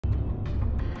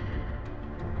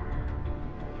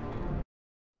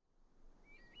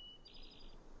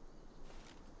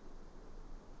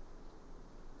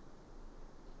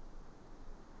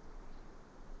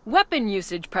Weapon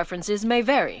usage preferences may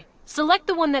vary. Select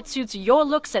the one that suits your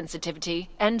look sensitivity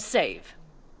and save.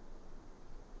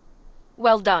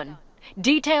 Well done.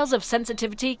 Details of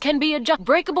sensitivity can be adjusted.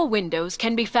 Breakable windows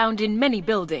can be found in many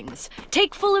buildings.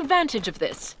 Take full advantage of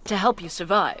this to help you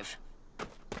survive.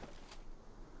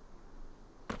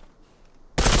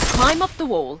 Climb up the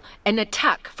wall and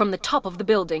attack from the top of the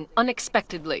building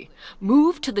unexpectedly.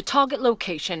 Move to the target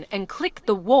location and click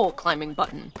the wall climbing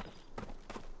button.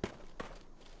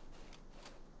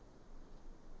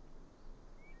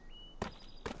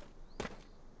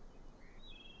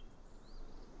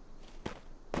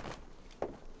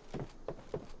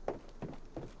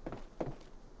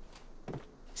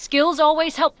 Skills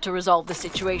always help to resolve the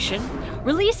situation.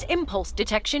 Release impulse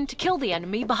detection to kill the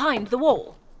enemy behind the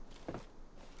wall.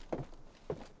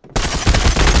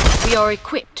 We are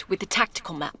equipped with the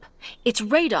tactical map. Its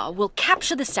radar will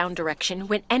capture the sound direction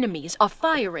when enemies are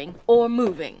firing or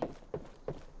moving.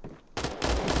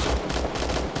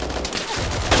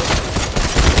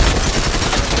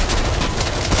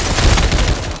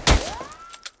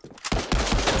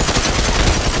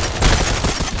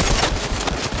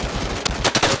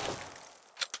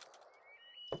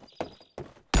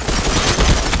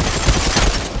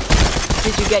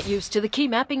 Did you get used to the key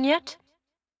mapping yet?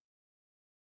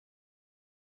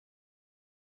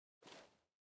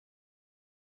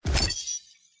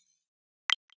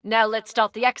 Now let's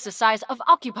start the exercise of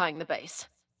occupying the base.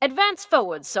 Advance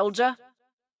forward, soldier.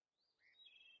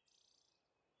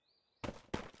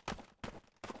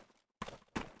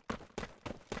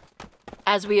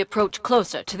 As we approach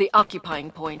closer to the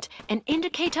occupying point, an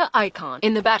indicator icon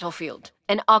in the battlefield.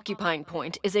 An occupying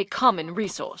point is a common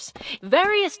resource.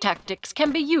 Various tactics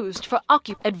can be used for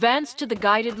advance to the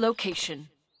guided location.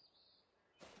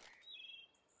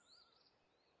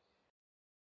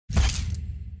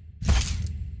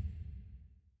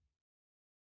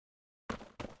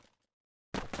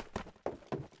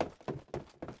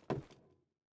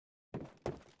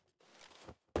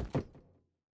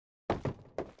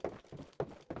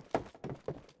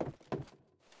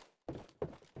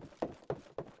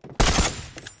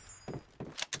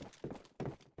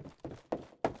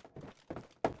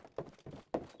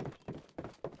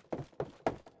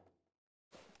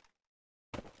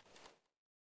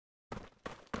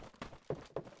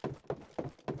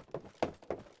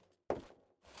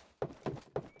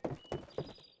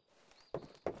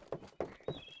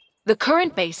 The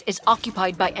current base is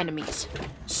occupied by enemies.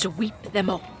 Sweep them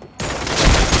all.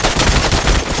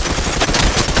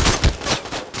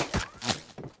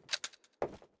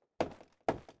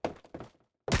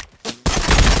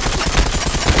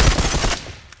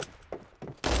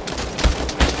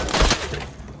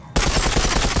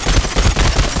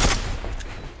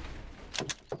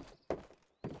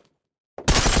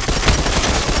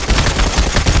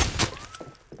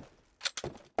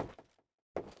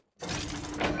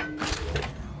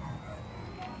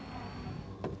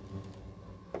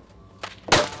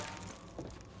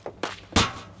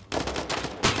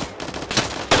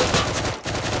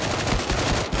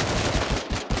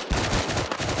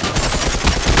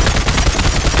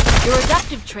 Your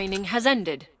adaptive training has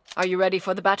ended. Are you ready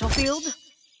for the battlefield?